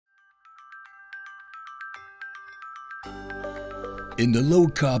In the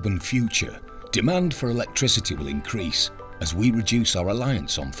low-carbon future, demand for electricity will increase as we reduce our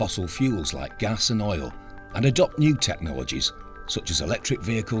reliance on fossil fuels like gas and oil and adopt new technologies such as electric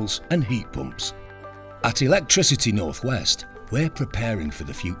vehicles and heat pumps. At Electricity Northwest, we're preparing for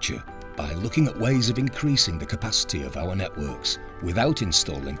the future by looking at ways of increasing the capacity of our networks without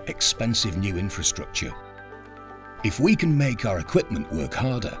installing expensive new infrastructure. If we can make our equipment work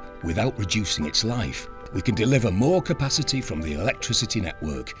harder without reducing its life, we can deliver more capacity from the electricity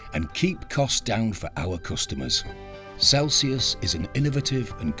network and keep costs down for our customers. Celsius is an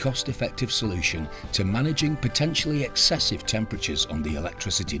innovative and cost-effective solution to managing potentially excessive temperatures on the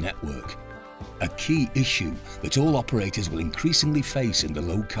electricity network, a key issue that all operators will increasingly face in the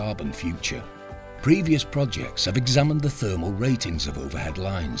low-carbon future. Previous projects have examined the thermal ratings of overhead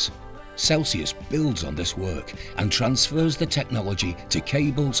lines. Celsius builds on this work and transfers the technology to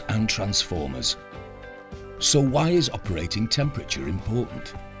cables and transformers. So why is operating temperature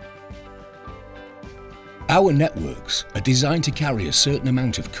important? Our networks are designed to carry a certain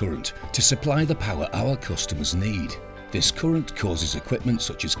amount of current to supply the power our customers need. This current causes equipment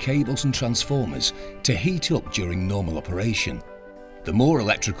such as cables and transformers to heat up during normal operation. The more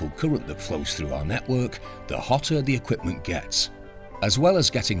electrical current that flows through our network, the hotter the equipment gets. As well as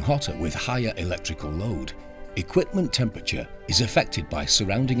getting hotter with higher electrical load, equipment temperature is affected by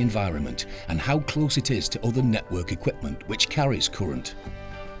surrounding environment and how close it is to other network equipment which carries current.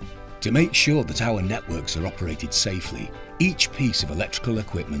 To make sure that our networks are operated safely, each piece of electrical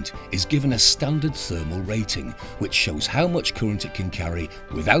equipment is given a standard thermal rating which shows how much current it can carry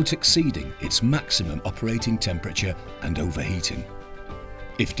without exceeding its maximum operating temperature and overheating.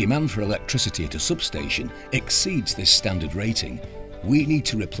 If demand for electricity at a substation exceeds this standard rating, we need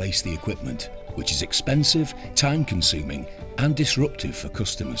to replace the equipment, which is expensive, time-consuming and disruptive for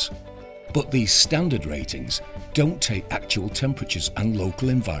customers. But these standard ratings don't take actual temperatures and local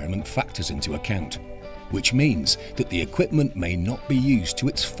environment factors into account, which means that the equipment may not be used to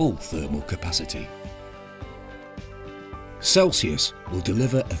its full thermal capacity. Celsius will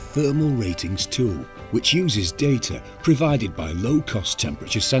deliver a thermal ratings tool which uses data provided by low-cost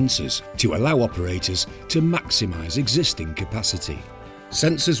temperature sensors to allow operators to maximise existing capacity.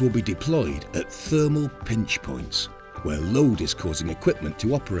 Sensors will be deployed at thermal pinch points, where load is causing equipment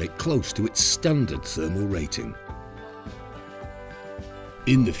to operate close to its standard thermal rating.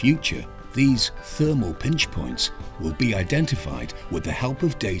 In the future, these thermal pinch points will be identified with the help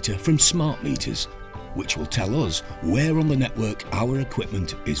of data from smart meters, which will tell us where on the network our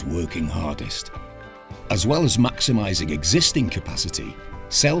equipment is working hardest. As well as maximising existing capacity,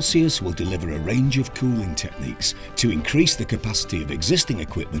 Celsius will deliver a range of cooling techniques to increase the capacity of existing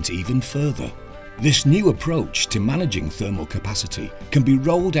equipment even further. This new approach to managing thermal capacity can be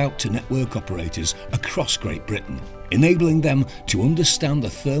rolled out to network operators across Great Britain, enabling them to understand the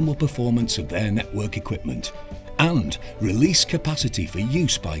thermal performance of their network equipment and release capacity for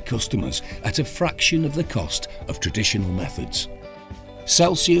use by customers at a fraction of the cost of traditional methods.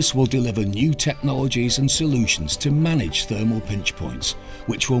 Celsius will deliver new technologies and solutions to manage thermal pinch points,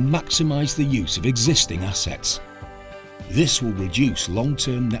 which will maximise the use of existing assets. This will reduce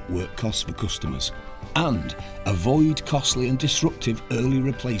long-term network costs for customers and avoid costly and disruptive early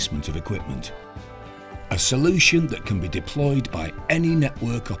replacement of equipment. A solution that can be deployed by any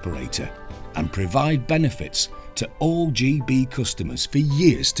network operator and provide benefits to all GB customers for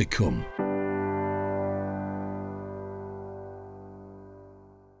years to come.